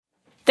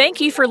Thank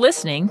you for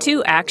listening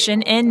to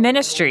Action in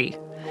Ministry.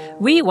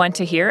 We want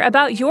to hear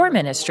about your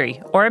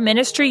ministry or a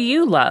ministry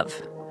you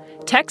love.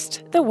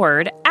 Text the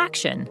word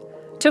ACTION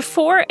to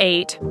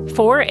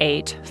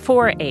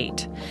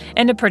 484848,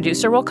 and a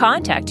producer will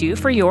contact you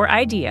for your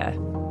idea.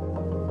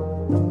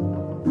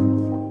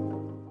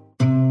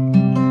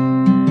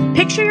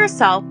 Picture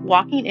yourself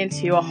walking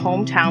into a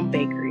hometown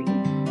bakery.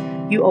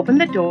 You open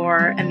the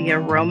door, and the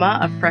aroma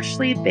of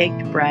freshly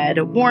baked bread,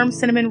 warm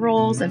cinnamon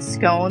rolls, and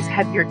scones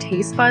have your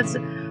taste buds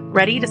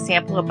ready to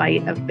sample a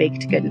bite of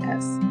baked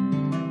goodness.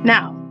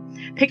 Now,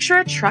 picture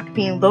a truck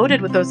being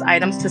loaded with those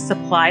items to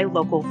supply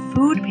local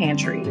food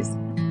pantries,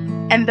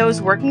 and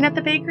those working at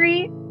the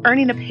bakery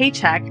earning a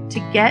paycheck to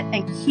get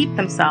and keep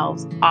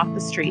themselves off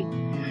the street.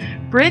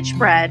 Bridge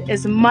Bread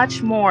is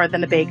much more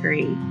than a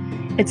bakery.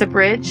 It's a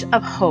bridge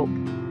of hope.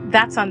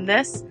 That's on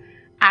this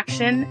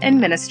Action in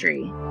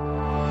Ministry.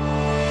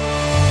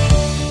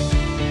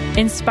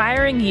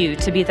 Inspiring you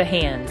to be the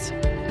hands.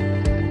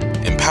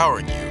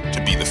 Empowering you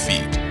to be the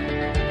feet.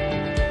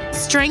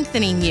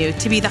 Strengthening you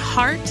to be the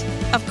heart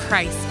of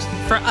Christ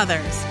for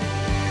others.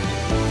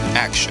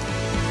 Action.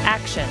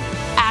 Action.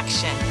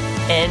 Action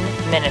in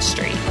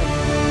Ministry.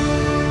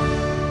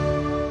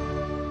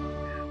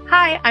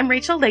 Hi, I'm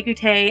Rachel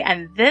Legute,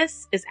 and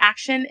this is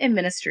Action in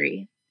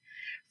Ministry.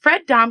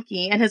 Fred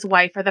Domke and his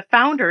wife are the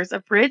founders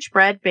of Bridge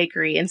Bread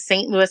Bakery in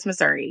St. Louis,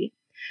 Missouri.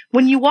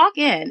 When you walk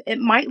in, it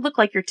might look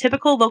like your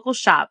typical local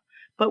shop,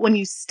 but when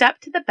you step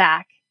to the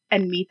back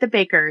and meet the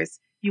bakers,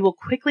 you will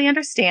quickly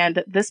understand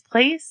that this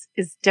place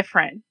is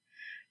different.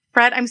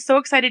 Fred, I'm so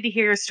excited to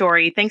hear your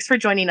story. Thanks for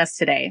joining us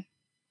today.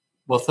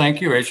 Well,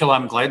 thank you, Rachel.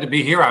 I'm glad to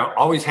be here. I'm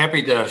always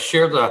happy to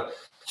share the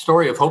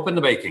story of hope in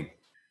the baking.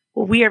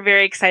 Well, we are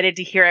very excited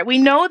to hear it. We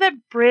know that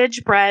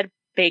Bridge Bread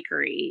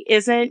Bakery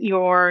isn't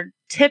your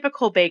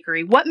typical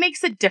bakery. What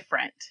makes it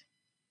different?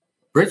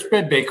 Bridge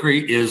Bread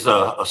Bakery is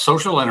a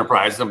social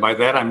enterprise, and by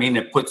that I mean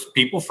it puts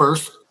people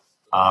first.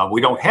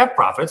 We don't have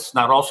profits.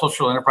 Not all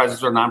social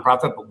enterprises are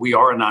nonprofit, but we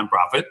are a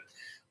nonprofit.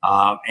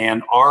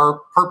 And our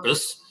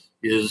purpose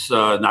is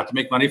not to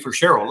make money for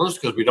shareholders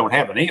because we don't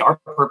have any. Our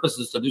purpose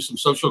is to do some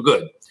social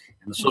good.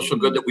 And the social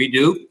good that we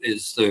do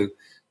is to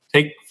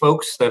take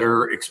folks that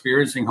are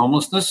experiencing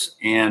homelessness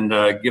and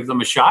give them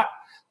a shot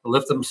to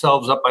lift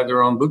themselves up by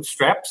their own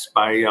bootstraps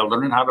by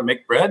learning how to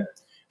make bread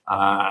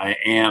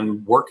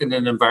and work in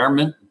an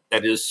environment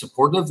that is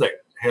supportive, that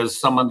has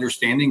some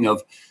understanding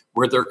of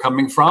where they're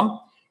coming from.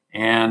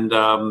 And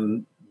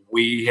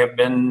we have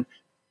been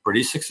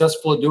pretty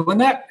successful at doing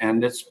that.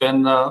 And it's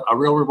been a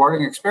real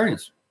rewarding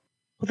experience.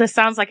 Well, this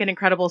sounds like an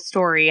incredible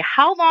story.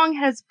 How long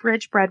has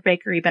Bridge Bread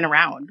Bakery been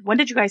around? When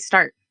did you guys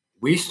start?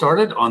 We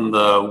started on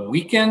the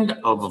weekend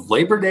of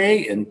Labor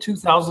Day in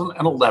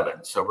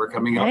 2011. So we're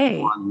coming up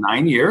on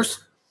 9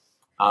 years.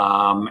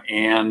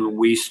 And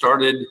we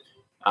started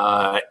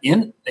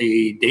in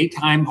a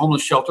daytime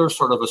homeless shelter,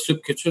 sort of a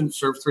soup kitchen,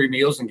 served 3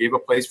 meals and gave a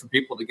place for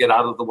people to get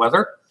out of the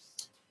weather,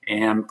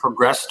 and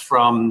progressed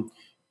from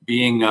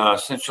being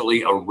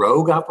essentially a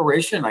rogue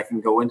operation. I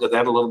can go into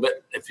that a little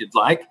bit if you'd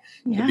like,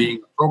 to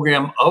being a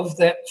program of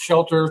that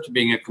shelter, to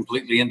being a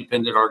completely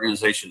independent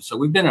organization. So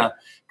we've been a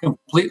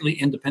completely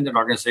independent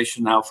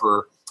organization now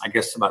for, I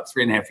guess, about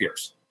 3.5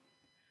 years.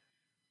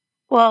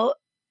 Well,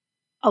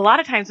 a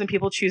lot of times when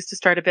people choose to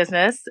start a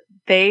business,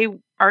 they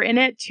are in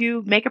it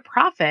to make a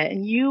profit,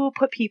 and you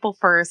put people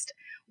first.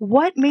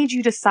 What made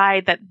you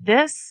decide that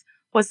this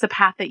was the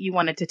path that you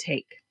wanted to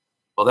take?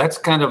 Well, that's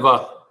kind of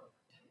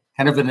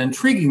an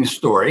intriguing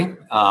story.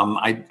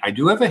 I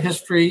do have a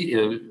history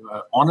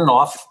on and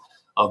off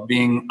of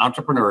being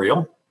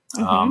entrepreneurial.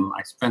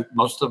 I spent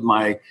most of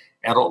my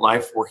adult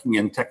life working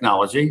in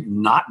technology,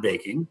 not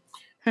baking,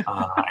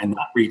 and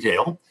not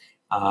retail.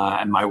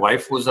 And my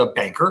wife was a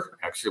banker,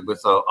 actually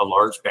with a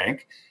large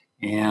bank.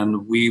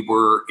 And we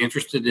were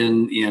interested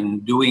in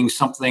doing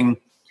something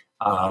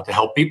to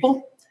help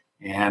people,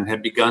 and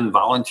had begun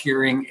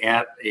volunteering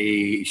at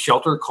a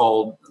shelter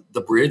called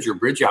The Bridge, or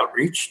Bridge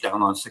Outreach,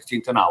 down on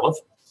 16th and Olive.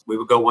 We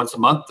would go once a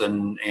month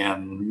and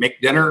make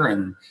dinner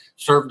and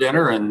serve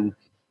dinner. And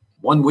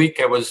one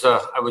week I was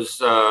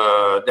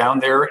down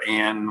there,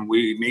 and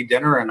we made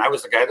dinner, and I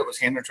was the guy that was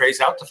handing trays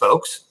out to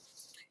folks.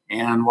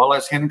 And while I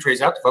was handing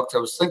trays out to folks, I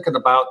was thinking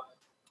about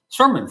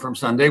sermon from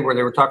Sunday where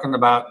they were talking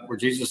about where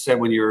Jesus said,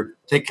 when you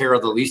take care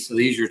of the least of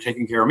these, you're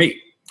taking care of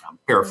me. I'm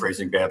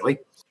paraphrasing badly.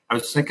 I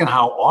was thinking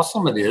how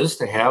awesome it is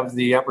to have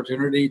the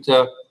opportunity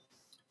to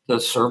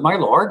serve my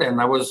Lord.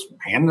 And I was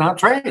handing out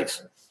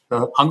trays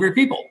to hungry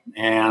people.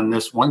 And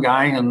this one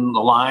guy in the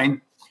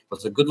line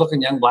was a good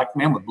looking young black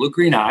man with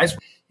blue-green eyes.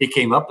 He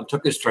came up and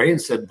took his tray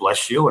and said,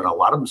 "Bless you." And a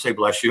lot of them say,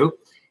 "Bless you."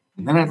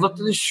 And then I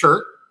looked at his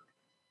shirt,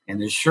 and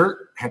his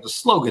shirt had a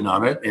slogan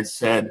on it. It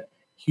said,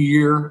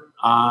 "Here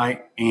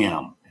I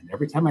am." And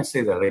every time I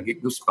say that, I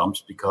get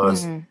goosebumps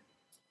because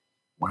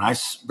when I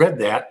read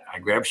that, I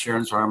grabbed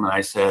Sharon's arm and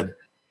I said,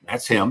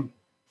 "That's him.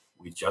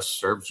 We just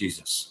served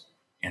Jesus."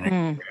 And it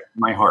grabbed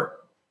my heart.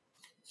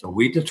 So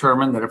we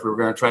determined that if we were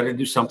going to try to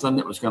do something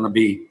that was going to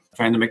be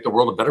trying to make the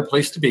world a better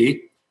place to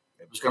be,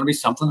 was going to be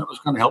something that was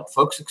going to help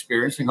folks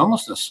experiencing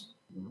homelessness.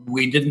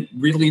 We didn't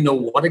really know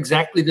what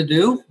exactly to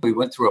do. We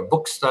went through a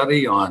book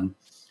study on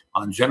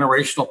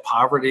generational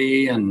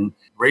poverty and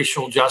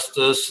racial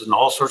justice and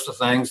all sorts of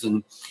things.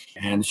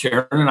 And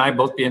Sharon and I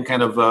both being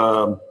kind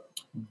of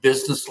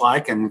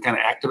business-like and kind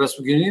of activists,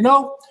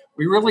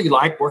 we really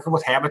like working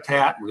with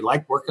Habitat. We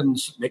like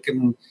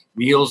making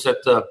meals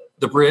at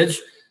the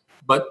bridge.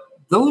 But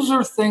those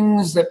are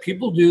things that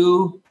people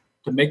do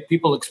to make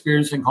people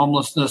experiencing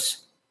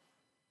homelessness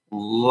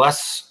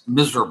less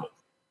miserable.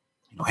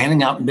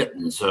 Handing out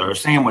mittens or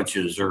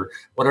sandwiches or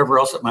whatever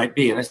else it might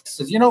be. And I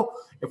said,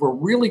 if we're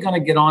really going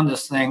to get on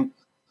this thing,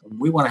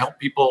 we want to help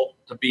people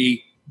to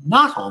be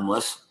not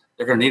homeless,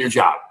 they're going to need a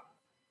job.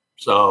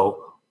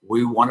 So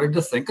we wanted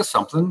to think of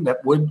something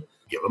that would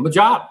give them a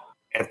job.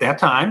 At that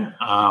time,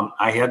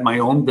 I had my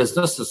own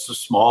business. It's a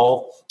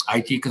small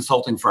IT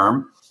consulting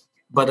firm,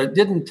 but it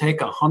didn't take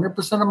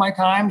 100% of my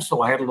time.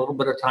 So I had a little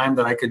bit of time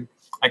that I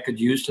could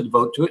use to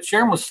devote to it.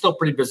 Sharon was still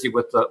pretty busy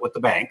with the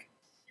bank.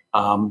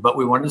 But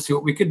we wanted to see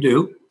what we could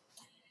do.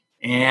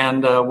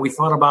 And we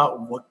thought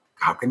about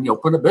how can you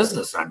open a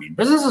business? I mean,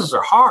 businesses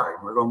are hard.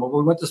 We're going,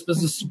 we want this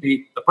business to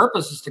be, the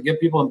purpose is to give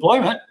people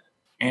employment.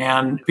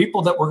 And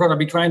people that we're going to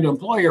be trying to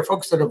employ are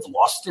folks that have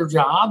lost their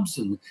jobs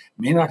and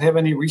may not have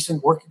any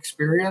recent work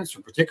experience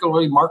or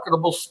particularly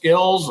marketable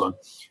skills and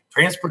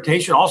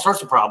transportation, all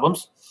sorts of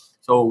problems.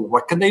 So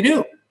what can they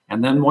do?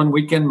 And then one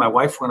weekend, my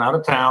wife went out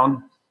of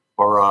town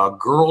for a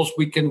girls'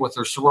 weekend with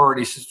her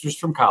sorority sisters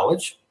from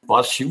college.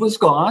 Plus, she was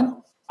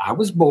gone. I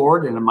was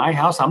bored. And in my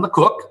house, I'm the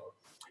cook.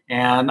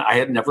 And I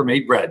had never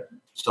made bread.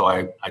 So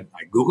I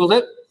Googled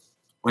it,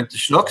 went to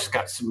Schnucks,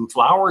 got some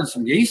flour and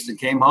some yeast, and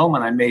came home.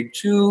 And I made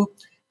 2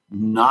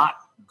 not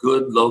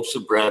good loaves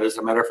of bread. As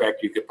a matter of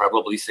fact, you could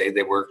probably say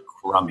they were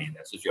crummy.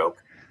 That's a joke.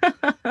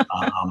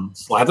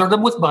 Slathered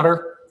them with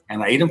butter.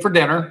 And I ate them for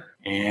dinner.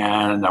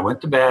 And I went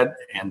to bed.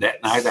 And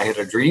that night, I had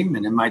a dream.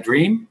 And in my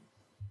dream,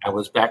 I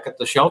was back at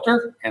the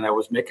shelter. And I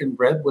was making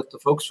bread with the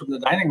folks from the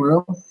dining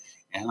room.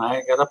 And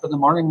I got up in the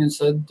morning and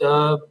said,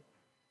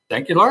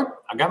 thank you, Lord.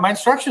 I got my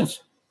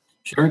instructions.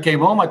 Sharon came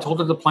home. I told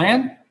her the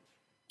plan.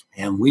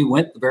 And we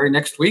went the very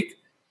next week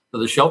to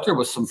the shelter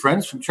with some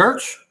friends from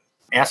church.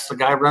 Asked the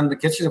guy running the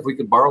kitchen if we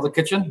could borrow the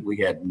kitchen. We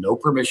had no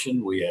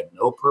permission. We had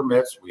no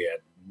permits. We had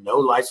no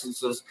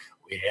licenses.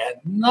 We had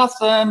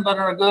nothing but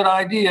a good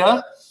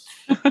idea.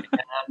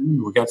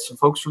 And we got some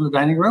folks from the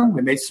dining room.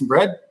 We made some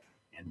bread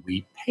and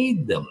we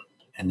paid them.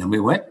 And then we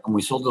went and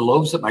we sold the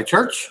loaves at my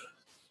church.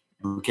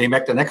 And we came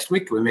back the next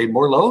week. We made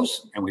more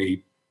loaves and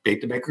we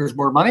paid the bakers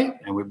more money.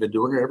 And we've been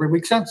doing it every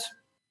week since.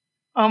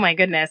 Oh, my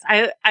goodness.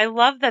 I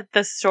love that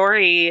the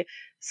story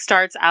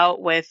starts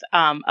out with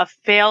a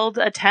failed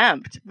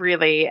attempt,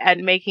 really, at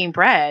making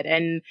bread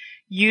and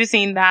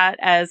using that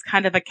as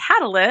kind of a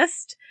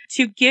catalyst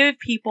to give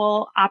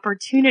people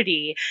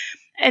opportunity.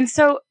 And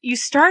so you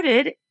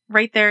started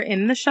right there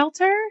in the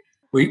shelter?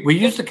 We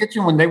used the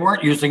kitchen when they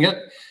weren't using it.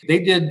 They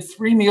did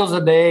 3 meals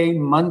a day,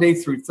 Monday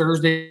through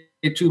Thursday,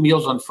 2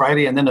 meals on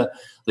Friday. And then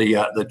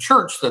the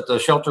church that the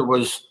shelter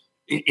was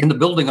in the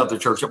building of the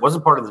church. It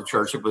wasn't part of the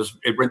church.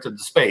 It rented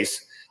the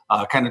space,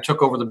 kind of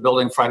took over the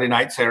building Friday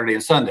night, Saturday,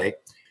 and Sunday.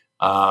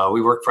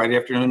 We worked Friday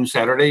afternoon,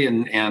 Saturday,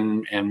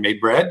 and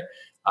made bread.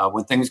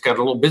 When things got a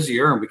little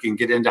busier, and we can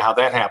get into how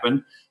that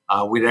happened,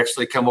 we'd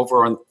actually come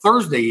over on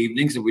Thursday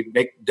evenings and we'd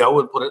make dough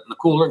and put it in the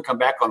cooler and come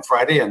back on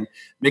Friday and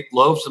make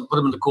loaves and put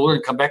them in the cooler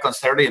and come back on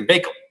Saturday and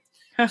bake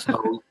them.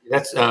 So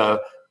that's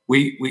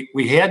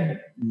we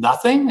had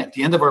nothing at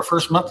the end of our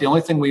first month. The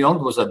only thing we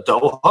owned was a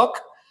dough hook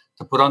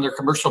to put on their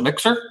commercial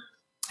mixer,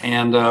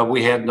 and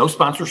we had no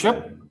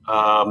sponsorship,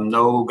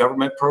 no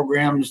government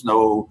programs,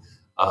 no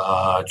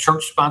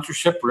church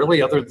sponsorship,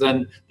 really, other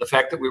than the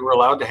fact that we were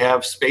allowed to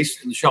have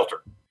space in the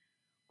shelter.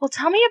 Well,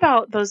 tell me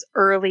about those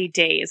early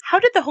days. How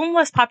did the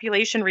homeless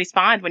population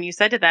respond when you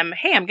said to them,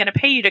 hey, I'm going to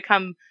pay you to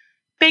come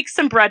bake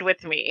some bread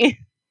with me?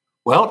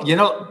 Well,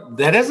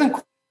 that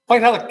isn't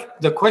quite how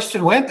the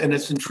question went. And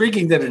it's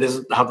intriguing that it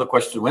isn't how the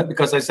question went,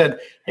 because I said,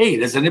 hey,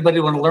 does anybody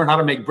want to learn how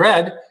to make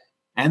bread?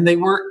 And they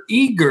were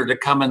eager to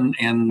come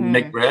and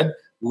make bread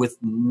with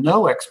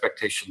no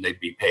expectation they'd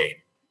be paid.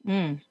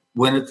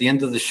 When at the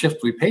end of the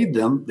shift we paid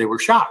them, they were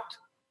shocked.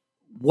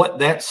 What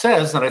that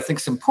says, that I think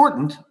is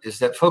important, is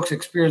that folks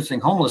experiencing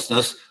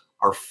homelessness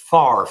are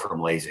far from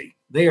lazy.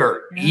 They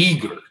are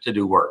eager to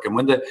do work. And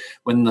when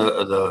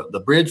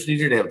the bridge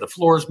needed to have the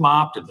floors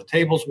mopped or the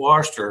tables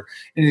washed or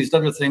any of these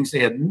other things, they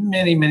had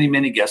many, many,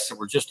 many guests that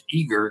were just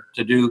eager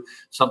to do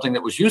something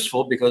that was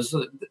useful, because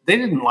they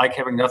didn't like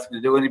having nothing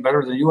to do any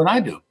better than you and I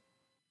do.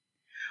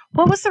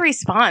 What was the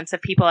response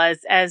of people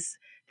as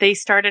they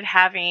started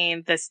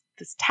having this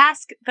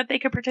task that they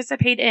could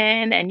participate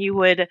in, and you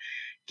would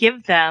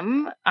give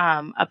them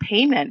a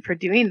payment for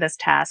doing this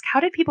task? How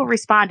did people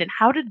respond, and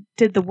how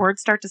did the word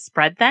start to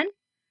spread then?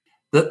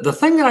 The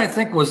thing that I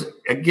think was,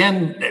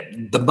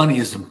 again, the money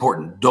is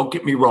important. Don't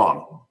get me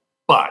wrong.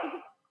 But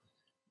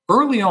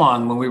early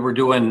on, when we were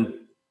doing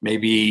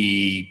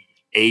maybe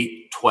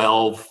 8,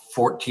 12,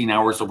 14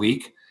 hours a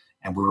week,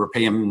 and we were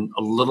paying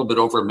a little bit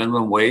over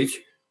minimum wage,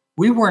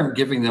 we weren't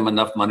giving them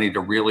enough money to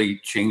really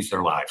change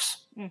their lives.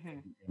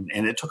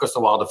 And it took us a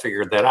while to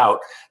figure that out,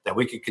 that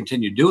we could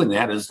continue doing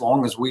that as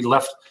long as we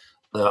left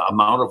the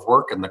amount of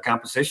work and the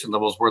compensation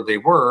levels where they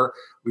were.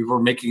 We were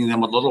making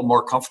them a little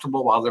more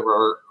comfortable while they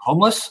were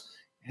homeless.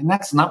 And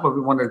that's not what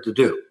we wanted to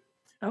do.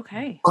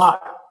 Okay.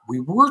 But we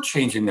were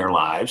changing their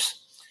lives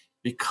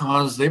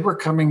because they were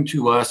coming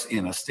to us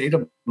in a state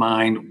of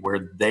mind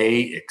where they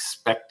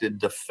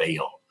expected to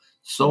fail.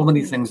 So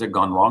many things had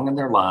gone wrong in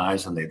their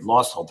lives, and they'd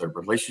lost all their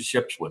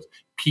relationships with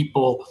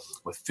people,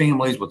 with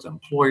families, with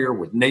employer,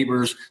 with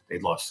neighbors.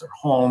 They'd lost their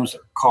homes,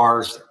 their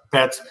cars, their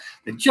pets.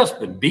 They'd just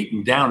been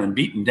beaten down,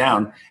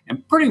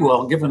 and pretty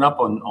well given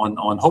up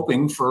on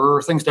hoping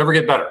for things to ever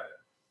get better.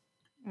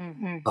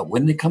 But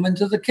when they come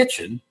into the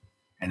kitchen,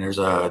 and there's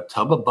a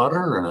tub of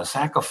butter and a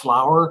sack of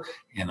flour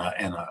and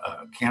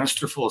a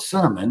canister full of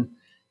cinnamon,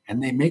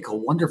 and they make a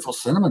wonderful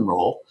cinnamon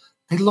roll,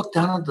 they look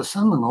down at the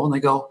cinnamon roll and they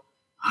go,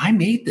 I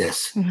made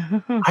this.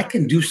 I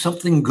can do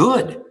something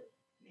good.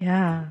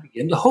 Yeah.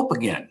 Begin to hope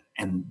again.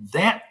 And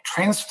that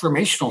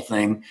transformational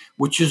thing,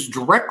 which is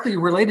directly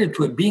related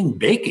to it being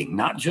baking,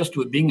 not just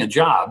to it being a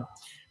job,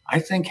 I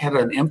think had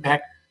an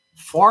impact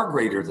far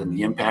greater than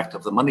the impact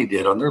of the money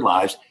did on their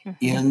lives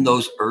in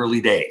those early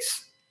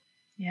days.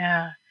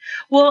 Yeah.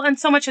 Well, and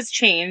so much has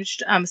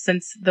changed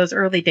since those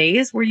early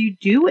days, where you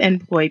do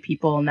employ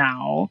people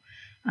now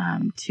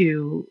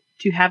to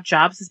have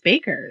jobs as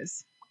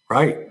bakers.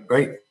 Right.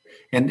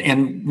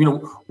 And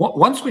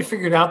once we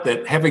figured out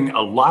that having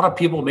a lot of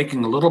people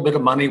making a little bit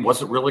of money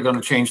wasn't really going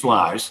to change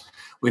lives,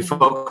 we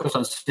focused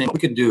on seeing what we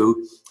could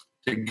do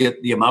to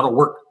get the amount of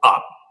work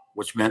up,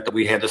 which meant that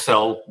we had to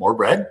sell more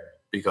bread,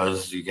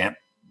 because you can't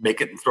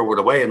make it and throw it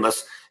away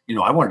unless,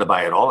 I wanted to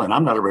buy it all, and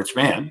I'm not a rich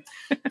man.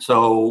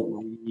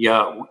 So,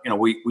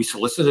 we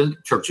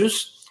solicited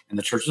churches, and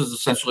the churches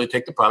essentially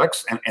take the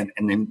products. And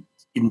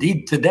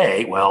indeed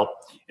today, well,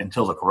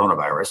 until the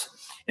coronavirus,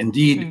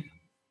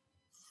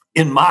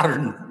 in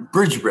modern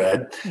Bridge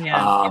Bread,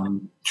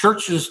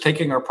 churches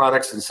taking our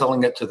products and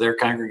selling it to their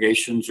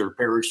congregations or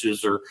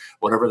parishes or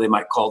whatever they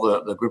might call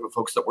the group of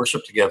folks that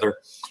worship together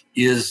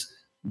is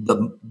the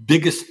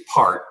biggest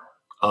part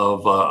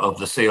of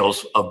the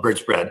sales of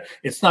Bridge Bread.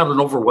 It's not an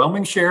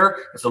overwhelming share.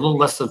 It's a little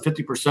less than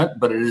 50%,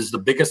 but it is the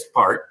biggest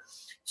part.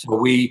 So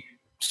we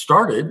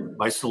started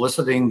by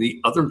soliciting the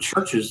other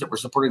churches that were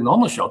supporting the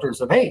homeless shelter and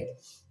said, hey,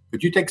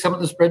 could you take some of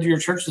this bread to your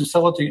church and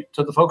sell it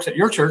to the folks at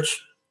your church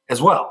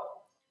as well?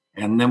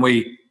 And then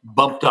we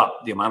bumped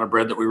up the amount of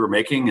bread that we were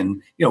making.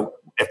 And,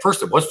 at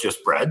first it was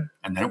just bread,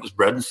 and then it was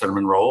bread and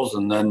cinnamon rolls.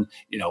 And then,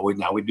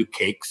 we do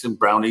cakes and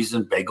brownies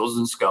and bagels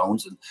and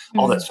scones and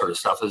all that sort of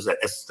stuff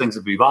as things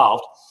have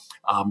evolved.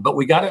 But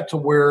we got it to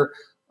where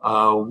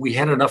we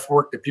had enough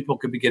work that people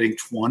could be getting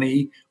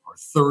 20 or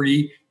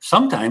 30,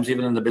 sometimes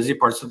even in the busy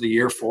parts of the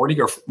year, 40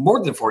 or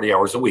more than 40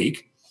 hours a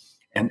week.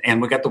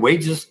 And we got the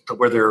wages to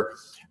where they're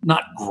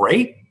not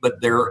great,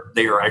 but they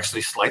are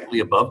actually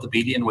slightly above the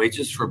median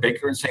wages for a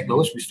baker in St.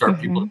 Louis. We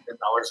start people at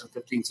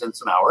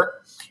 $10.15 an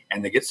hour,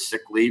 and they get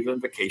sick leave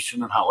and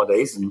vacation and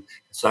holidays and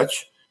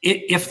such.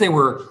 If they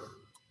were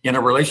in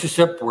a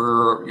relationship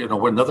where,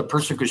 when another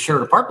person could share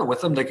an apartment with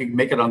them, they could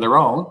make it on their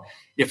own.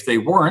 If they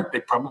weren't,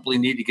 they probably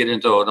need to get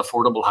into an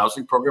affordable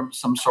housing program of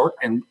some sort.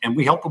 And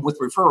we help them with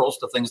referrals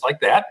to things like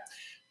that.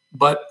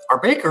 But our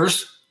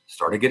bakers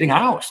started getting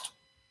housed.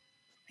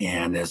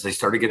 And as they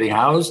started getting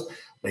housed,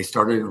 they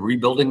started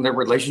rebuilding their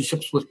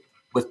relationships with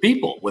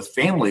people, with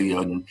family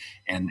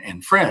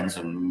and friends,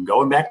 and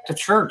going back to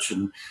church.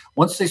 And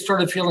once they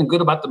started feeling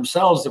good about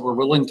themselves, they were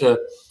willing to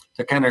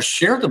kind of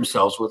share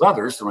themselves with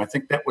others. And I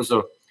think that was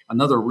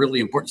another really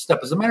important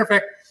step. As a matter of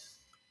fact,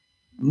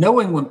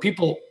 knowing when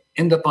people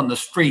end up on the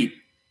street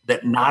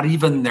that not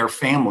even their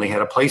family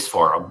had a place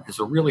for them is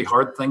a really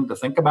hard thing to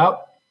think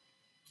about.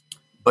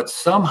 But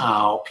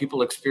somehow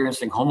people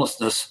experiencing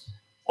homelessness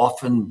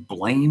often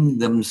blame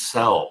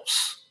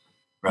themselves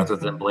rather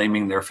than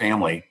blaming their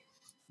family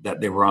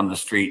that they were on the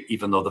street,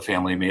 even though the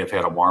family may have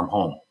had a warm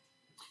home.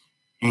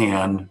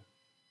 And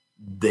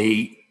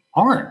they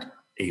aren't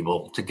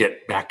able to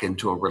get back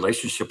into a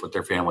relationship with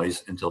their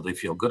families until they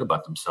feel good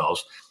about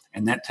themselves.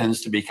 And that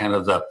tends to be kind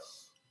of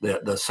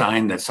the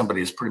sign that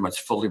somebody is pretty much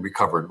fully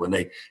recovered. When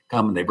they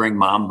come and they bring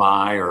mom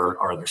by or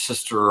their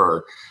sister,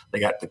 or they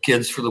got the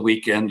kids for the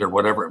weekend or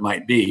whatever it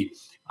might be,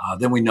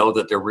 then we know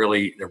that they're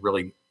really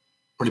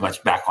pretty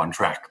much back on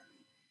track.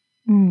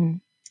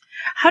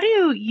 How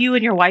do you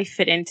and your wife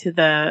fit into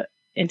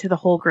the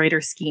whole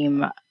greater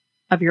scheme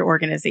of your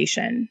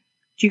organization?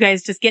 Do you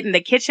guys just get in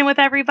the kitchen with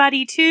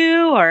everybody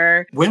too,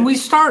 or? When we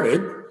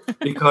started,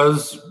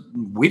 because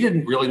we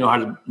didn't really know how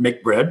to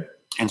make bread,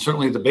 and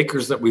certainly the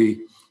bakers that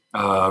we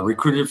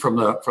recruited from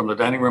the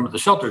dining room at the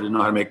shelter didn't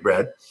know how to make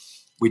bread.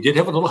 We did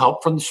have a little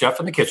help from the chef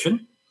in the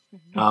kitchen,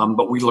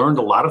 but we learned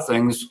a lot of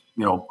things,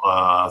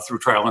 through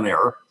trial and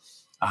error,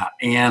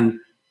 and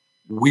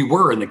we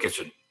were in the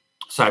kitchen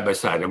side by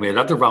side, and we had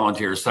other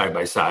volunteers side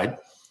by side,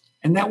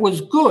 and that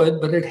was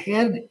good, but it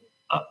had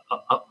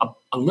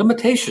a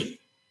limitation.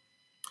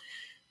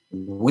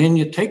 when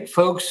you take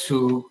folks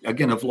who,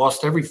 again, have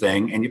lost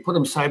everything and you put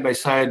them side by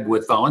side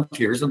with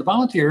volunteers, and the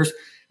volunteers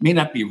may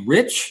not be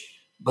rich,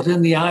 but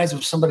in the eyes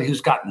of somebody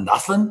who's got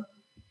nothing,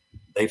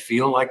 they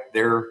feel like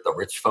they're the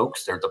rich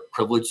folks, they're the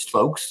privileged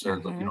folks, they're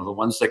the, the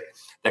ones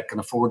that can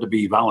afford to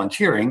be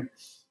volunteering.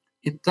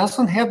 It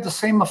doesn't have the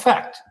same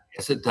effect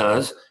as it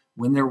does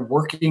when they're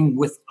working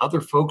with other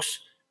folks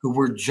who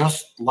were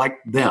just like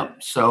them.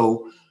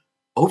 So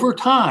over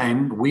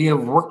time, we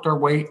have worked our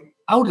way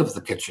out of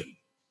the kitchen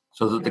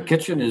so that the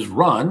kitchen is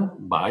run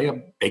by a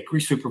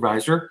bakery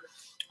supervisor.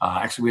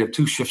 Actually, we have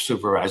 2 shift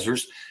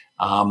supervisors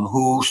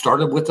who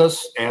started with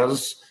us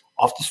as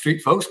off the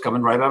street folks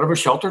coming right out of a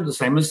shelter, the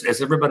same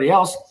as everybody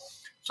else.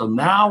 So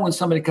now when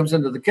somebody comes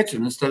into the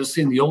kitchen, instead of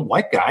seeing the old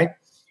white guy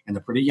and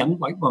the pretty young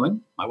white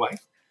woman, my wife,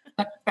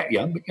 not that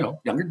young, but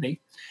younger than me,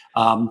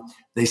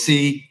 they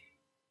see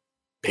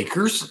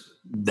bakers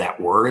that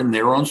were in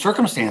their own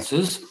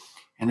circumstances.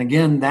 And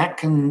again, that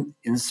can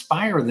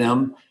inspire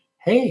them.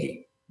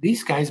 Hey,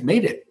 these guys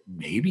made it.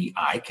 Maybe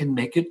I can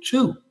make it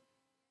too.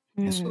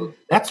 And so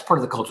that's part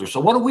of the culture. So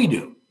what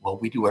do? Well,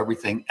 we do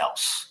everything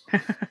else.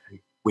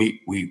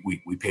 We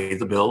pay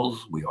the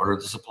bills. We order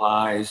the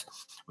supplies.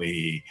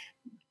 We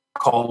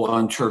call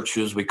on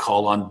churches. We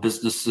call on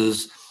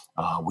businesses.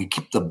 We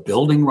keep the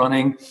building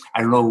running.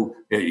 I don't know.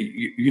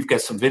 You've got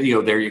some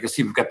video there. You can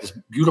see we've got this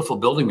beautiful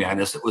building behind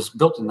us. It was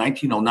built in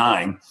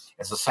 1909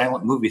 as a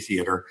silent movie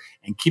theater,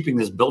 and keeping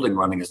this building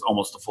running is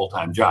almost a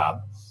full-time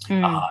job.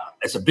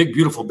 It's a big,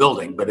 beautiful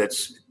building, but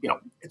it's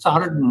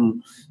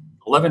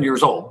 111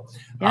 years old.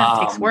 Yeah,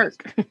 it takes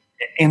work.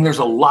 And there's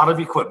a lot of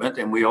equipment,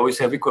 and we always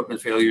have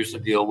equipment failures to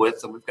deal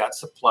with, and we've got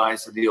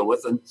supplies to deal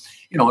with, and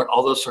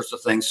all those sorts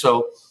of things.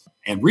 So,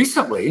 and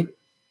recently,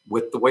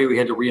 with the way we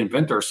had to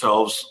reinvent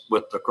ourselves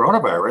with the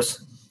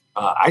coronavirus,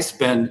 I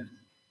spend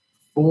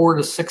 4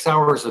 to 6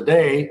 hours a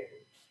day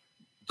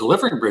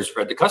delivering bridge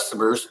bread to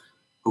customers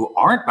who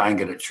aren't buying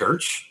it at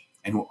church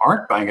and who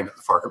aren't buying it at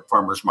the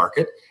farmer's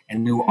market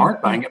and who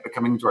aren't buying it but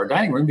coming to our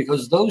dining room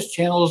because those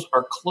channels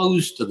are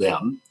closed to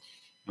them.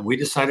 And we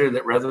decided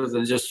that rather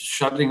than just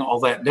shutting all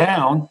that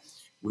down,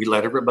 we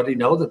let everybody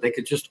know that they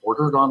could just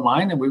order it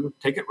online and we would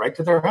take it right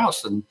to their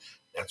house. And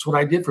that's what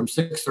I did from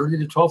 6:30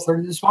 to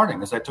 12:30 this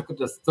morning, as I took it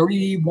to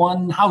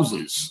 31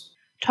 houses.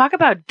 Talk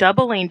about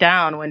doubling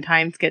down when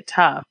times get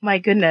tough. My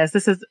goodness,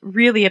 this is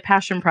really a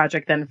passion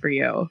project then for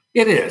you.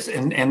 It is.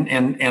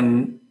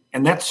 And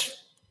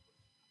that's,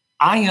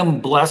 I am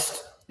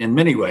blessed in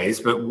many ways,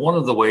 but one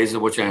of the ways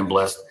in which I am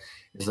blessed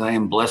is that I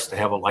am blessed to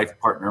have a life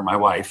partner, my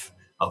wife,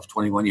 of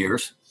 21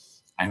 years.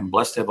 I am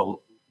blessed to have a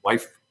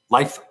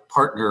life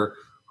partner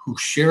who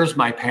shares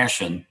my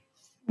passion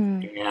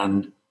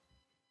and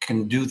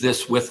can do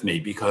this with me,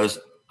 because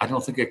I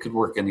don't think it could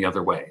work any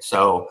other way.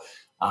 So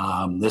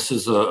this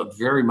is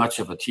very much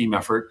of a team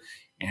effort.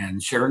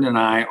 And Sharon and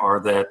I are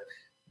that,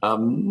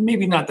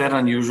 maybe not that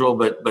unusual,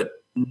 but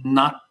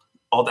not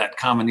all that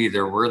common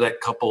either. We're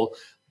that couple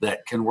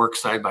that can work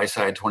side by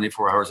side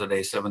 24 hours a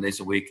day, 7 days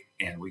a week,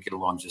 and we get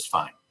along just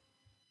fine.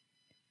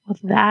 Well,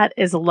 that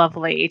is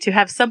lovely to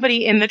have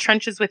somebody in the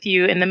trenches with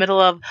you in the middle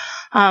of,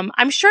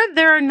 I'm sure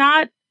there are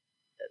not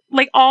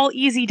like all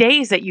easy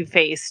days that you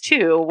face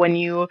too when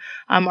you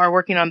are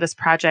working on this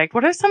project.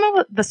 What are some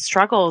of the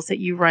struggles that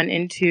you run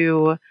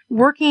into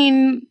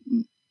working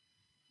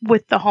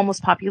with the homeless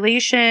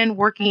population,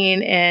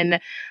 working in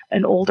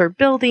an older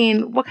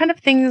building? What kind of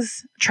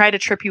things try to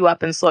trip you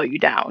up and slow you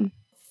down?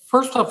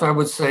 First off, I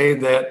would say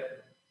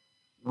that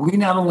we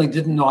not only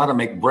didn't know how to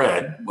make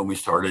bread when we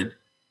started,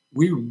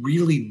 we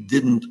really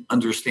didn't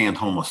understand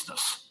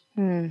homelessness.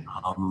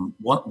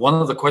 One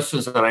of the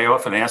questions that I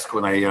often ask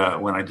when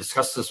I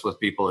discuss this with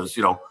people is,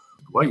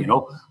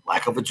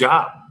 lack of a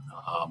job,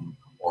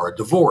 or a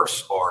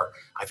divorce, or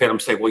I've had them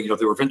say, well,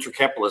 they were venture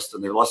capitalists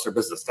and they lost their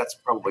business. That's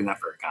probably not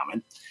very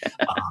common.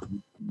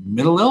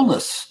 Mental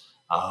illness,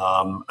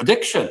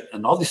 addiction,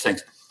 and all these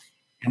things.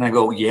 And I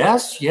go,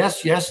 yes,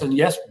 and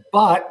yes,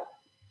 but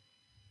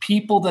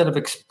people that have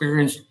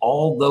experienced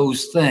all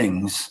those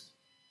things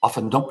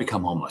often don't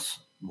become homeless.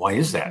 Why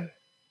is that?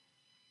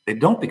 They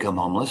don't become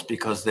homeless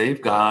because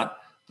they've got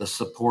the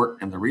support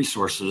and the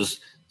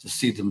resources to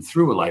see them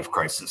through a life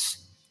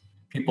crisis.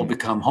 People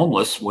become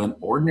homeless when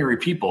ordinary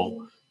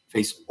people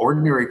face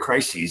ordinary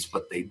crises,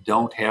 but they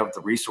don't have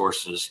the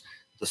resources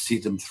to see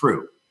them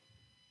through.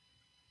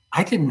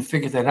 I didn't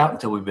figure that out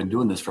until we've been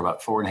doing this for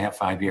about 4.5,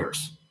 5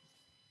 years.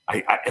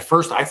 At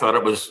first, I thought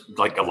it was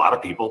like a lot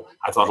of people.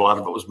 I thought a lot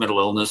of it was mental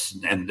illness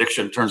and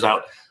addiction. It turns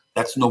out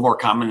that's no more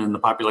common in the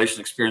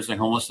population experiencing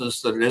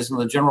homelessness than it is in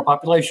the general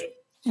population.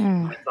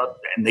 I thought,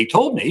 and they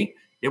told me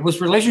it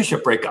was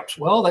relationship breakups.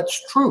 Well, that's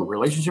true.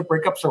 Relationship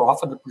breakups are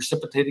often a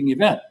precipitating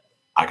event.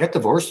 I got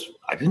divorced.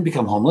 I didn't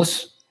become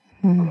homeless.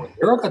 When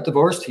Daryl got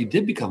divorced, he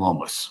did become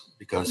homeless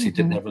because he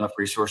didn't have enough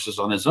resources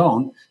on his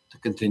own to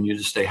continue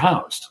to stay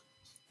housed.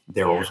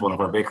 Daryl was one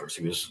of our bakers.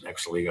 He was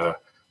actually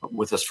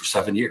with us for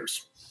 7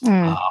 years.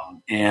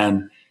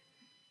 And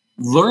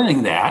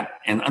learning that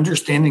and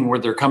understanding where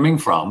they're coming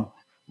from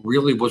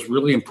was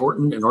really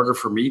important in order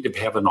for me to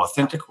have an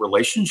authentic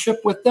relationship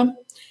with them.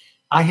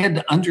 I had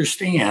to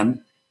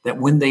understand that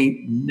when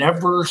they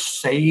never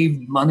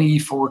saved money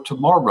for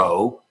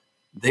tomorrow,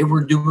 they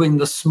were doing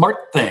the smart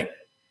thing.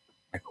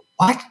 I go,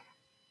 what?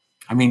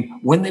 I mean,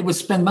 when they would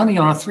spend money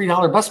on a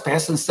 $3 bus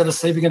pass instead of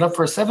saving it up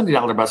for a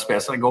 $70 bus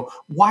pass, I go,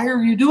 why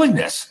are you doing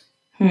this?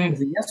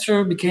 The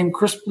answer became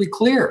crisply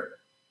clear.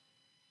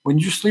 When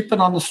you're sleeping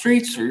on the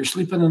streets or you're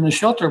sleeping in a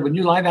shelter, when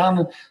you lie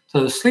down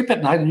to sleep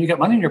at night and you get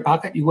money in your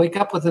pocket, you wake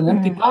up with an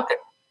empty pocket.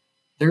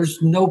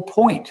 There's no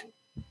point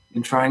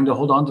in trying to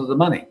hold on to the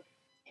money.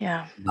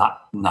 Yeah.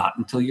 Not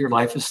until your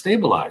life is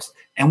stabilized.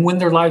 And when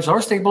their lives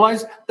are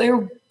stabilized,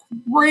 they're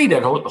great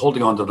at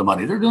holding on to the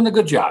money. They're doing a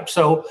good job.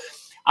 So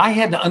I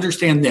had to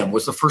understand them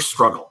was the first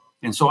struggle.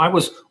 And so I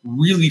was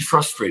really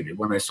frustrated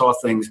when I saw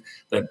things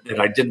that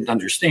I didn't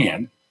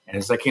understand. And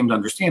as I came to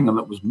understand them,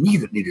 it was me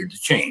that needed to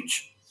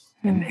change.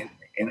 And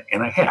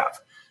I have.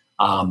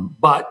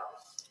 But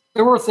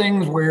there were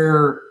things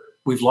where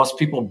we've lost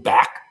people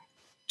back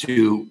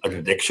to an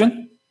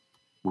addiction.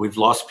 We've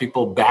lost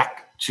people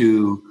back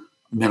to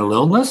mental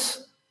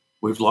illness.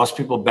 We've lost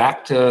people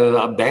back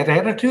to a bad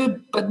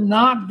attitude, but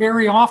not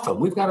very often.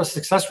 We've got a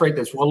success rate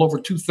that's well over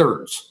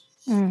 2/3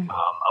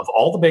 of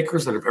all the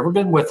bakers that have ever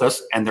been with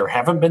us, and there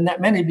haven't been that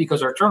many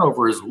because our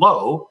turnover is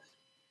low.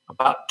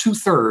 About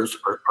 2/3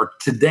 are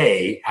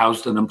today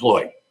housed and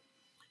employed.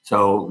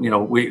 So,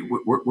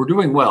 we're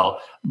doing well,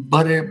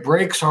 but it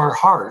breaks our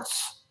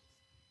hearts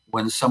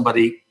when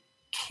somebody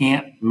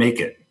can't make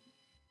it.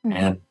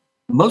 And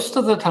most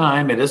of the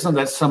time, it isn't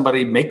that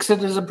somebody makes it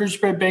as a bridge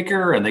bread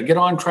baker and they get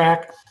on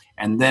track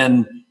and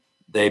then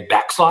they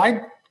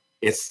backslide.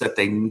 It's that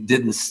they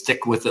didn't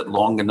stick with it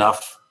long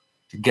enough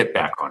to get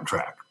back on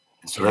track.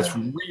 And so that's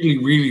really,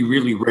 really,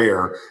 really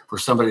rare for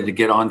somebody to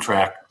get on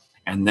track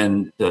and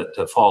then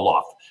to fall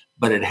off.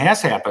 But it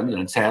has happened,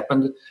 and it's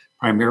happened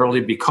primarily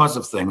because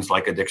of things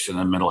like addiction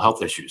and mental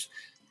health issues.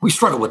 We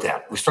struggle with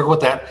that.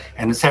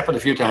 And it's happened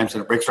a few times,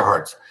 and it breaks our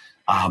hearts.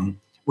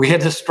 We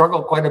had to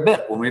struggle quite a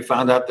bit when we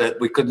found out that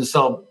we couldn't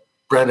sell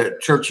bread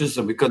at churches,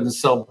 and we couldn't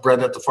sell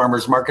bread at the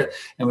farmer's market,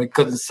 and we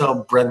couldn't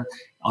sell bread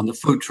on the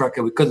food truck,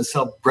 and we couldn't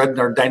sell bread in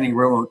our dining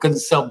room, and we couldn't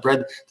sell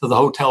bread to the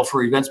hotel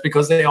for events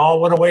because they all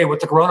went away with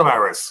the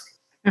coronavirus.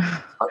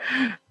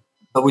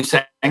 But we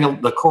sang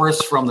the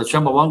chorus from the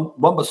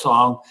Chumbawamba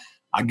song,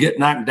 I get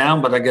knocked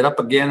down, but I get up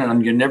again,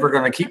 and you're never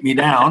going to keep me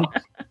down.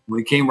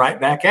 We came right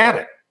back at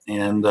it.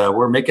 And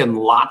we're making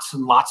lots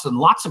and lots and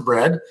lots of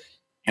bread.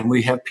 And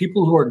we have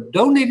people who are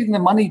donating the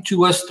money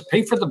to us to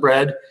pay for the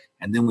bread.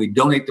 And then we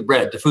donate the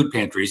bread to food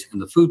pantries.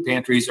 And the food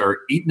pantries are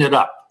eating it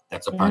up.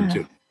 That's a pun,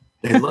 too.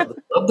 They love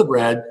the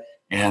bread.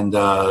 And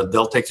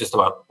they'll take just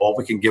about all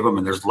we can give them.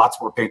 And there's lots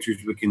more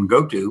pantries we can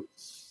go to.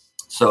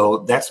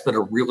 So that's been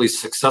a really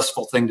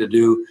successful thing to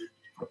do.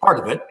 Part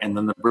of it, and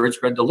then the bridge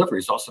bread delivery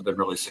has also been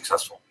really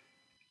successful.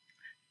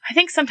 I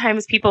think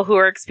sometimes people who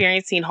are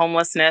experiencing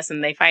homelessness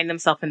and they find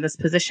themselves in this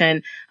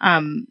position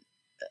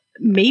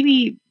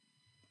maybe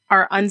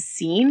are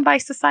unseen by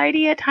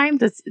society at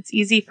times. It's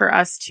easy for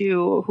us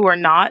who are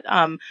not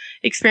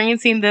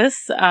experiencing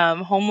this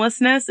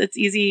homelessness, it's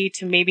easy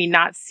to maybe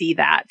not see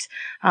that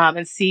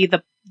and see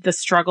the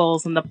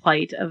struggles and the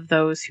plight of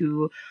those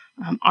who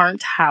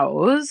aren't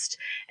housed.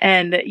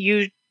 And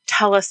you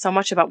tell us so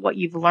much about what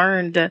you've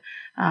learned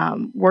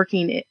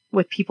working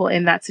with people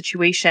in that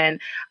situation.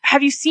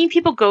 Have you seen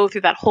people go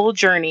through that whole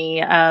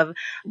journey of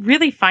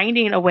really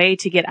finding a way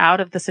to get out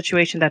of the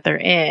situation that they're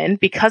in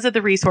because of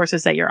the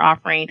resources that you're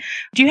offering?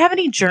 Do you have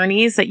any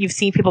journeys that you've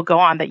seen people go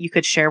on that you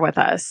could share with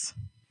us?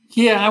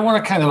 Yeah, I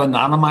want to kind of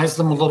anonymize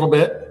them a little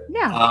bit.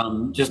 Yeah.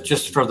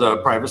 Just for the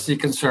privacy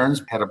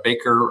concerns. Had a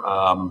baker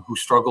who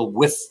struggled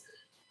with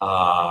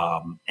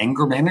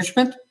anger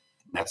management.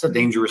 That's a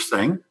dangerous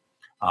thing.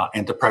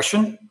 And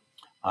depression,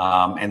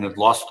 and had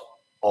lost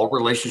all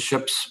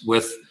relationships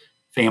with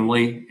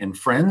family and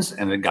friends,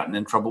 and had gotten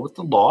in trouble with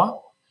the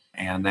law.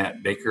 And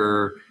that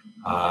baker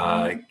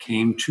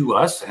came to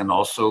us and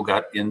also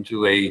got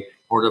into a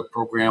supportive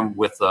program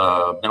with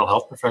mental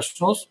health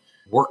professionals,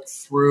 worked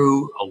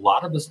through a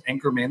lot of his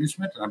anger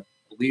management. And I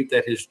believe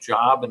that his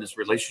job and his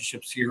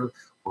relationships here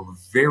were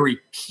very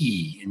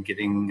key in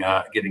getting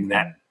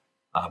that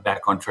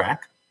back on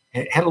track.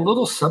 Had a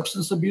little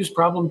substance abuse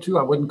problem too.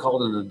 I wouldn't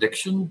call it an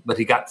addiction, but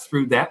he got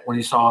through that when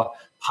he saw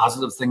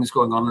positive things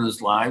going on in his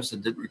lives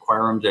that didn't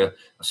require him to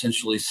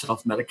essentially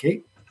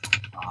self-medicate.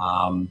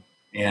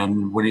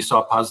 And when he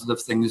saw positive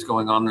things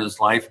going on in his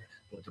life,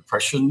 the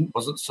depression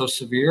wasn't so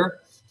severe.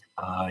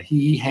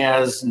 He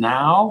has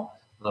now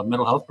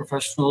mental health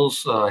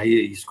professionals.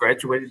 He's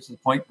graduated to the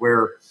point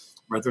where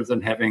rather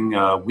than having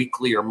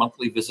weekly or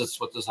monthly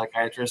visits with the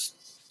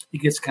psychiatrist, he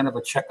gets kind of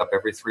a checkup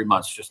every 3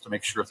 months just to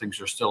make sure things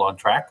are still on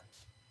track.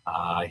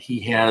 He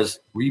has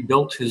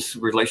rebuilt his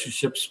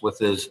relationships with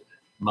his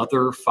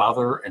mother,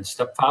 father, and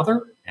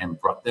stepfather and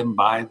brought them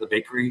by the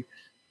bakery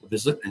to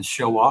visit and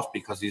show off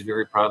because he's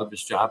very proud of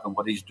his job and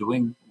what he's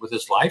doing with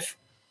his life.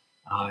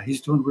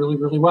 He's doing really,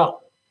 really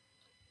well.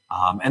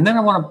 And then I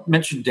want to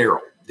mention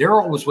Daryl.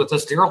 Daryl was with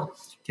us. Daryl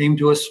came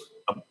to us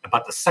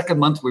about the second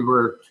month we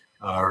were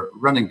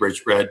running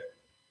Bridge Bread.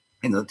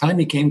 And the time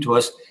he came to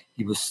us,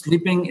 he was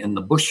sleeping in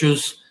the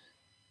bushes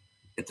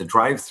at the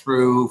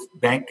drive-through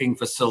banking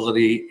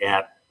facility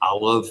at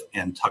Olive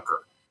and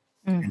Tucker.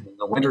 And in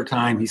the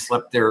wintertime, he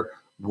slept there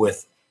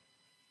with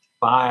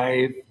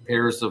 5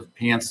 pairs of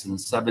pants and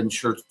 7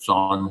 shirts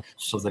on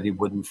so that he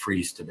wouldn't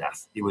freeze to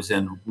death. He was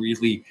in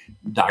really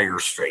dire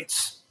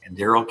straits. And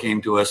Daryl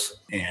came to us,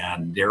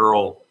 and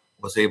Daryl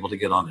was able to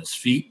get on his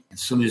feet.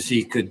 As soon as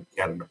he could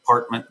get an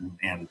apartment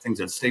and things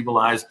had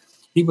stabilized,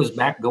 he was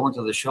back going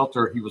to the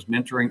shelter. He was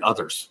mentoring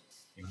others.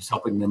 He was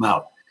helping them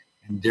out.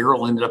 And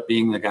Daryl ended up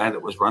being the guy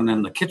that was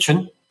running the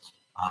kitchen.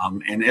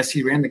 And as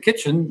he ran the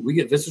kitchen, we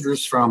get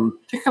visitors from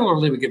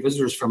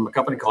a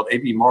company called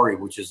A.B. Maury,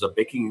 which is a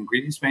baking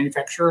ingredients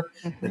manufacturer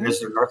that has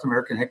their North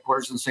American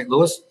headquarters in St.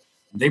 Louis.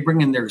 They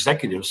bring in their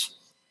executives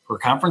for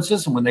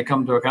conferences. And when they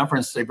come to a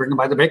conference, they bring them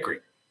by the bakery.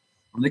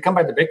 When they come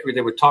by the bakery,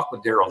 they would talk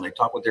with Daryl, and they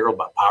talk with Daryl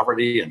about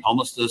poverty and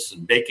homelessness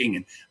and baking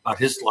and about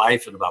his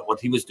life and about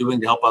what he was doing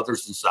to help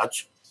others and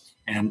such.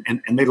 And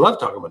they loved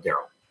talking with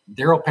Daryl.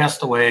 Daryl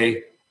passed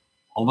away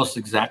almost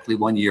exactly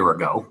 1 year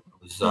ago.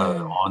 It was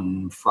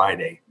on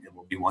Friday. It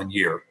will be 1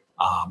 year.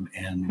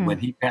 When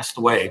he passed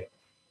away,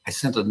 I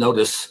sent a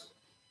notice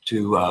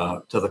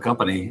to the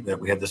company that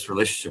we had this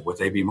relationship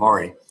with, A.B.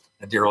 Maury,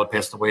 that Daryl had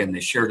passed away, and they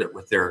shared it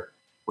with their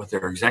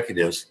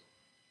executives.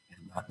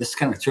 This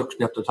kind of chokes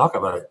me up to talk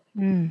about it.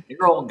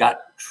 Daryl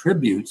got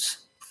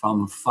tributes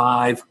from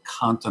 5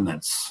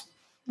 continents.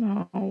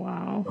 Oh,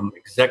 wow. From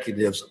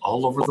executives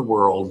all over the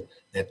world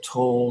that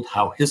told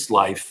how his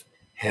life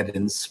had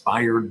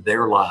inspired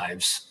their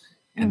lives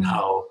and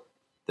how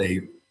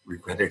they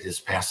regretted his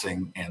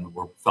passing and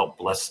felt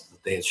blessed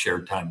that they had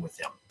shared time with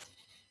him.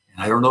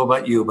 And I don't know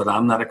about you, but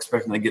I'm not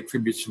expecting to get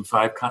tributes from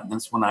 5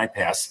 continents when I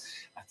pass.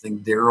 I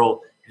think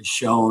Daryl has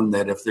shown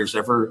that if there's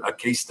ever a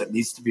case that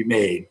needs to be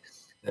made,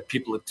 that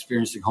people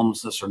experiencing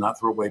homelessness are not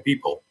throwaway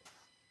people,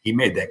 he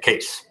made that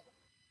case.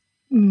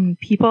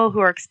 People who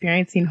are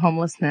experiencing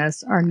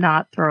homelessness are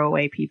not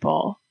throwaway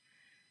people.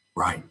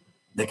 Right.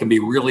 They can be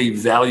really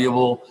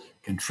valuable,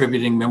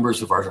 contributing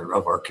members of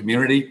our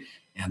community,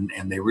 and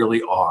they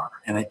really are.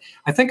 And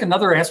I think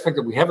another aspect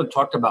that we haven't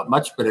talked about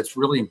much, but it's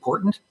really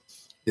important,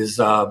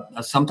 is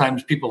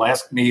sometimes people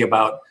ask me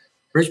about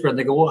Bridgebread.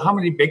 They go, well, how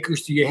many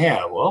bakers do you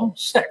have? Well,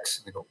 6.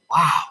 And they go,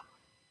 wow,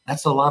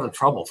 that's a lot of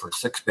trouble for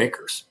 6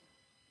 bakers.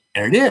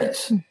 And it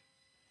is.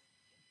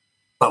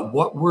 But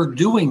what we're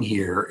doing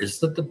here is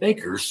that the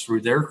bakers,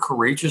 through their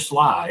courageous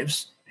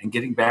lives and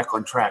getting back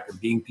on track and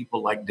being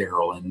people like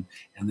Daryl and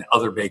the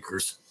other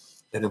bakers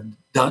that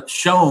have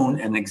shown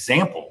an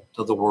example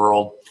to the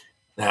world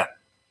that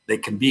they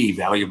can be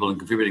valuable and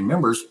contributing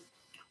members,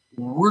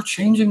 we're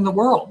changing the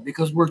world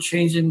because we're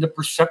changing the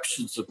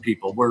perceptions of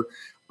people. We're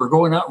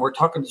going out and we're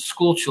talking to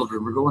school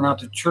children. We're going out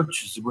to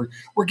churches.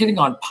 We're getting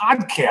on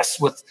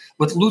podcasts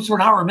with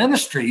Lutheran Hour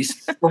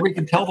Ministries where we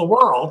can tell the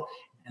world.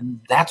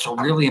 And that's a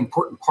really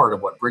important part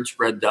of what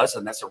Bridgebread does.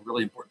 And that's a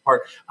really important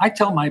part. I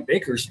tell my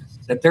bakers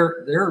that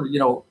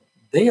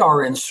they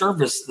are in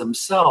service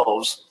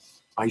themselves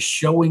by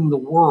showing the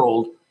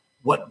world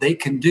what they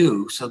can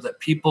do so that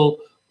people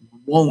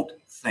won't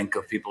think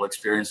of people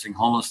experiencing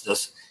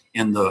homelessness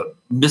in the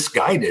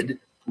misguided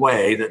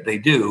way that they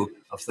do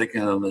of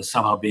thinking of them as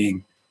somehow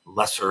being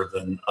lesser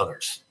than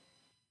others.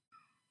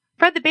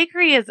 Fred, the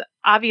bakery is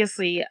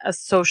obviously a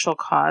social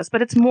cause,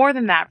 but it's more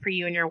than that for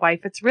you and your wife.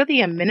 It's really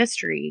a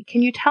ministry.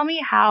 Can you tell me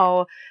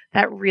how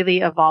that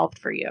really evolved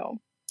for you?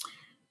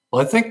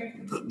 Well, I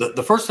think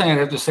the first thing I'd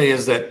have to say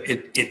is that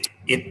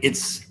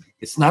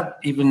it's not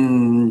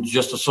even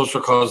just a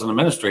social cause and a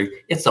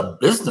ministry. It's a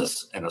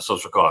business and a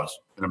social cause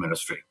and a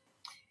ministry.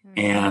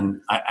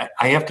 And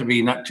I have to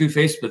be not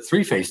two-faced, but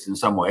three-faced in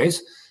some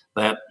ways.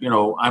 That,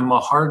 I'm a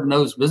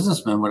hard-nosed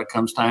businessman when it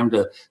comes time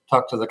to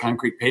talk to the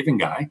concrete paving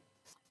guy.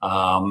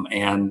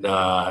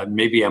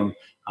 Maybe I'm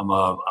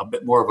a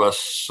bit more of a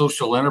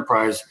social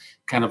enterprise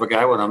kind of a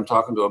guy when I'm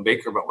talking to a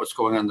baker about what's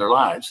going on in their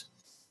lives.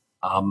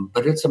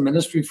 But it's a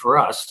ministry for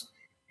us.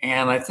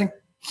 And I think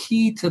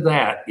key to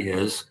that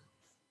is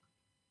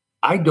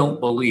I don't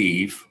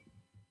believe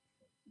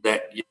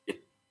that you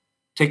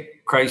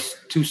take Christ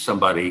to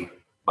somebody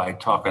by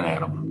talking at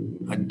them.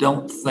 I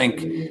don't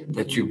think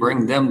that you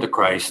bring them to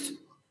Christ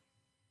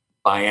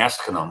by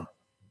asking them.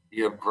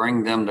 You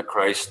bring them to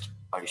Christ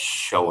by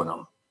showing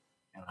them.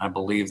 And I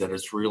believe that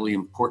it's really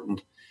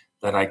important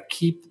that I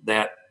keep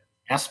that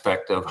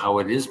aspect of how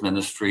it is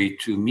ministry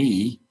to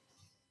me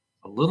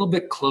a little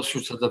bit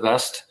closer to the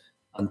vest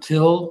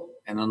until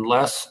and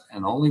unless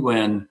and only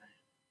when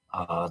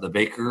the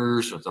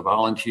bakers or the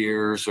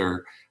volunteers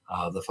or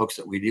the folks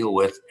that we deal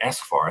with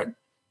ask for it.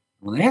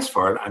 When they ask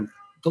for it, I'm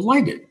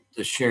delighted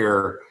to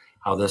share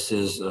how this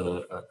is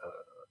an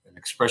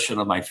expression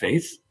of my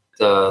faith.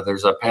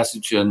 There's a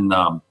passage in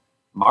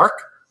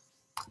Mark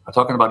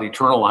talking about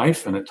eternal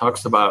life, and it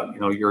talks about,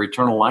 your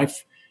eternal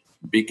life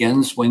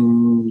begins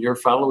when you're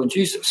following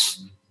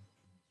Jesus.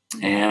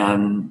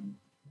 And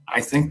I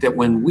think that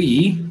when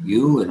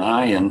you and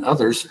I and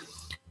others,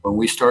 when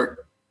we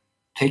start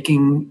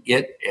taking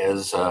it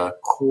as a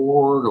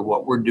core to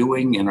what we're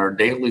doing in our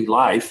daily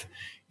life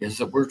is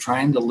that we're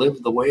trying to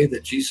live the way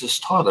that Jesus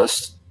taught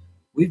us.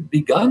 We've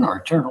begun our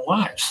eternal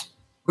lives.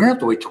 We don't have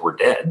to wait till we're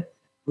dead.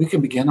 We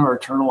can begin our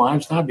eternal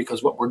lives now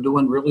because what we're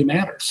doing really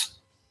matters.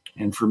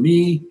 And for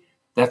me,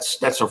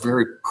 that's a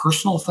very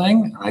personal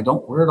thing. I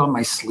don't wear it on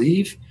my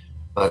sleeve,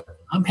 but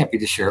I'm happy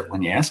to share it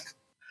when you ask.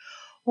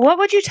 What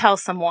would you tell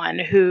someone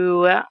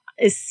who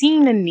is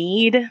seeing a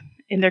need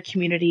in their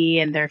community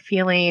and they're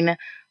feeling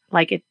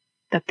like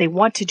that they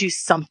want to do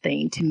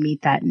something to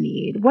meet that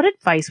need? What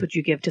advice would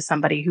you give to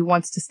somebody who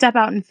wants to step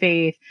out in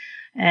faith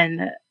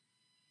and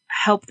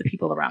help the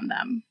people around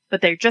them,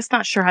 but they're just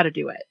not sure how to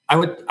do it?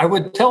 I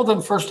would tell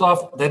them, first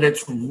off, that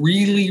it's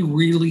really,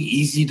 really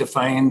easy to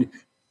find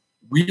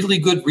really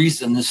good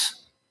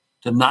reasons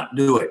to not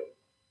do it.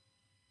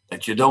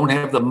 That you don't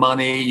have the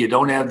money, you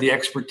don't have the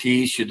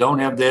expertise, you don't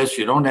have this,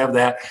 you don't have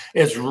that.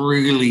 It's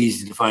really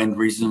easy to find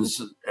reasons,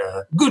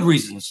 good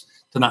reasons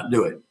to not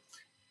do it.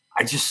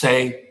 I just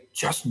say,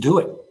 just do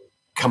it.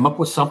 Come up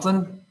with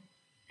something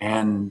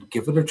and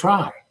give it a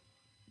try.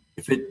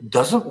 If it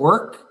doesn't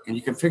work and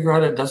you can figure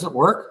out it doesn't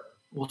work,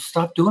 well,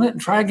 stop doing it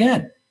and try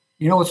again.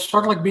 It's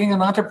sort of like being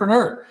an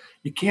entrepreneur.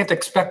 You can't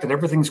expect that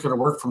everything's going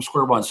to work from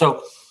square one.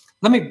 So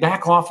let me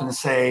back off and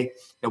say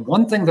that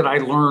one thing that I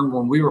learned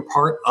when we were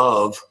part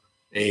of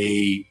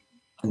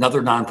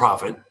another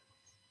nonprofit,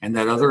 and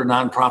that other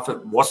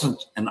nonprofit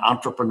wasn't an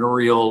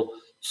entrepreneurial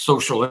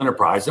social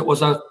enterprise, it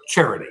was a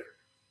charity.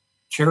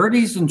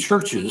 Charities and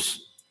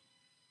churches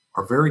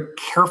are very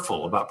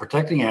careful about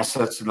protecting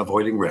assets and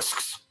avoiding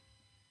risks.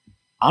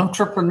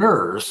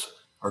 Entrepreneurs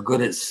are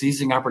good at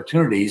seizing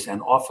opportunities,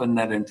 and often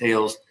that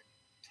entails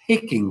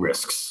taking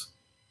risks.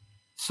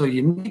 So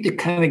you need to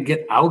kind of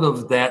get out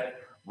of that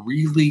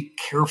really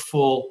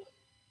careful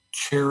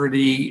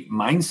charity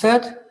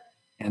mindset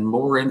and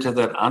more into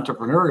that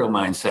entrepreneurial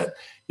mindset.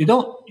 You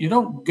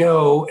don't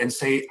go and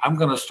say, I'm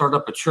going to start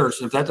up a church.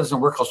 If that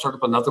doesn't work, I'll start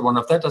up another one.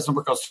 If that doesn't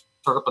work, I'll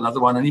start up another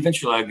one. And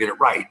eventually I'll get it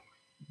right.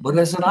 But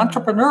as an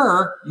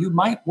entrepreneur, you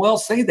might well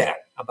say that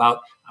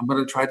about, I'm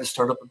going to try to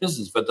start up a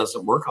business. If it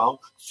doesn't work,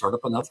 I'll start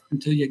up another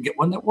until you get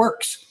one that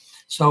works.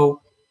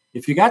 So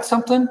if you got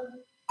something,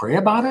 pray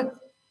about it.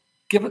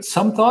 Give it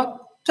some thought.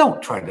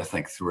 Don't try to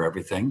think through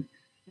everything.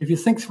 If you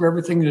think through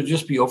everything, you'll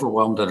just be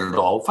overwhelmed at it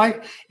all.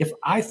 If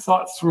I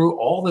thought through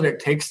all that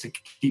it takes to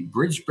keep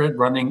Bridgebread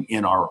running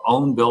in our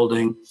own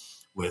building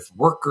with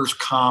workers'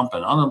 comp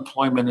and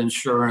unemployment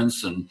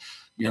insurance and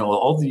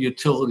all the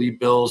utility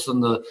bills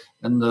and the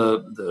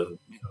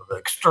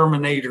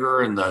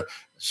exterminator and the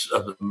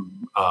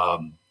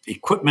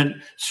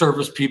equipment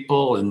service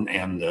people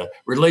and the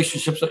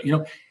relationships,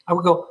 I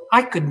would go,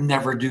 I could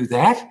never do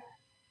that.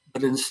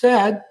 But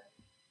instead,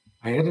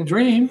 I had a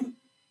dream.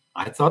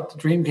 I thought the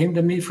dream came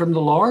to me from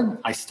the Lord.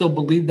 I still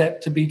believe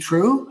that to be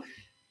true.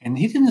 And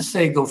he didn't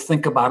say, go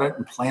think about it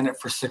and plan it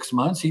for 6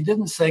 months. He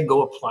didn't say,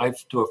 go apply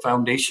to a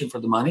foundation for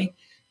the money.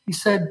 He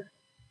said,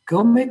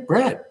 go make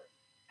bread.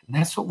 And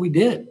that's what we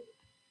did.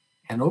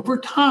 And over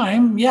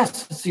time,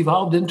 yes, it's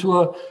evolved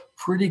into a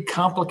pretty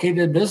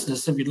complicated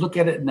business. If you look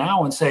at it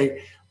now and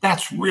say,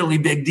 that's really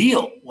big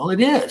deal. Well, it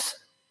is.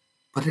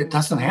 But it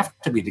doesn't have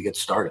to be to get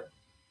started.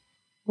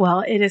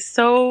 Well, it is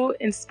so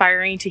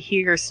inspiring to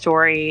hear your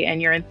story,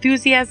 and your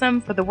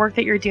enthusiasm for the work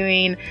that you're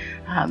doing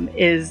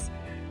is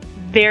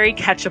very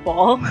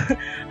catchable.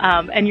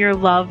 And your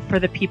love for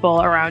the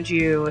people around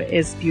you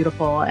is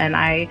beautiful. And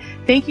I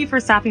thank you for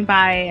stopping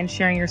by and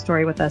sharing your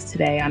story with us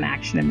today on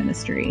Action in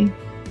Ministry.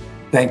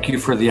 Thank you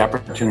for the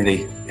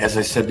opportunity. As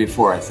I said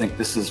before, I think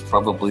this is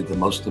probably the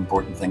most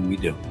important thing we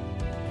do.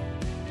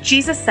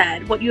 Jesus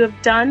said, "What you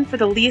have done for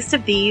the least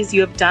of these,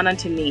 you have done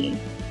unto me."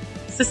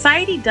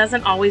 Society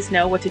doesn't always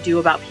know what to do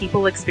about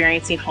people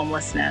experiencing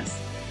homelessness,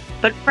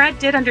 but Fred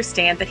did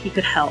understand that he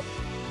could help.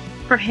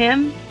 For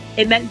him,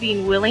 it meant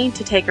being willing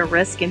to take a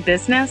risk in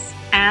business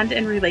and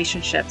in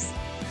relationships.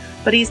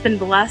 But he's been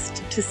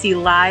blessed to see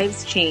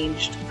lives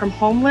changed from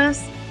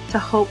homeless to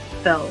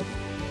hope-filled.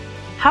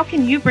 How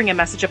can you bring a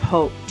message of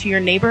hope to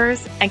your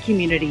neighbors and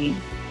community?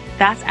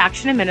 That's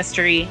Action in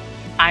Ministry.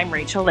 I'm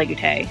Rachel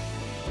Legute.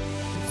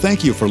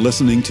 Thank you for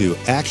listening to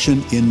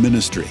Action in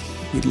Ministry.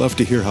 We'd love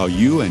to hear how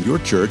you and your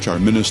church are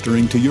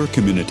ministering to your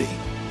community.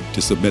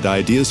 To submit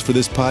ideas for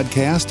this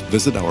podcast,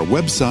 visit our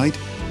website,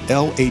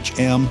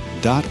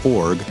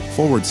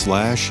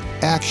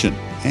 lhm.org/action,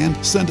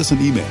 and send us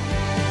an email.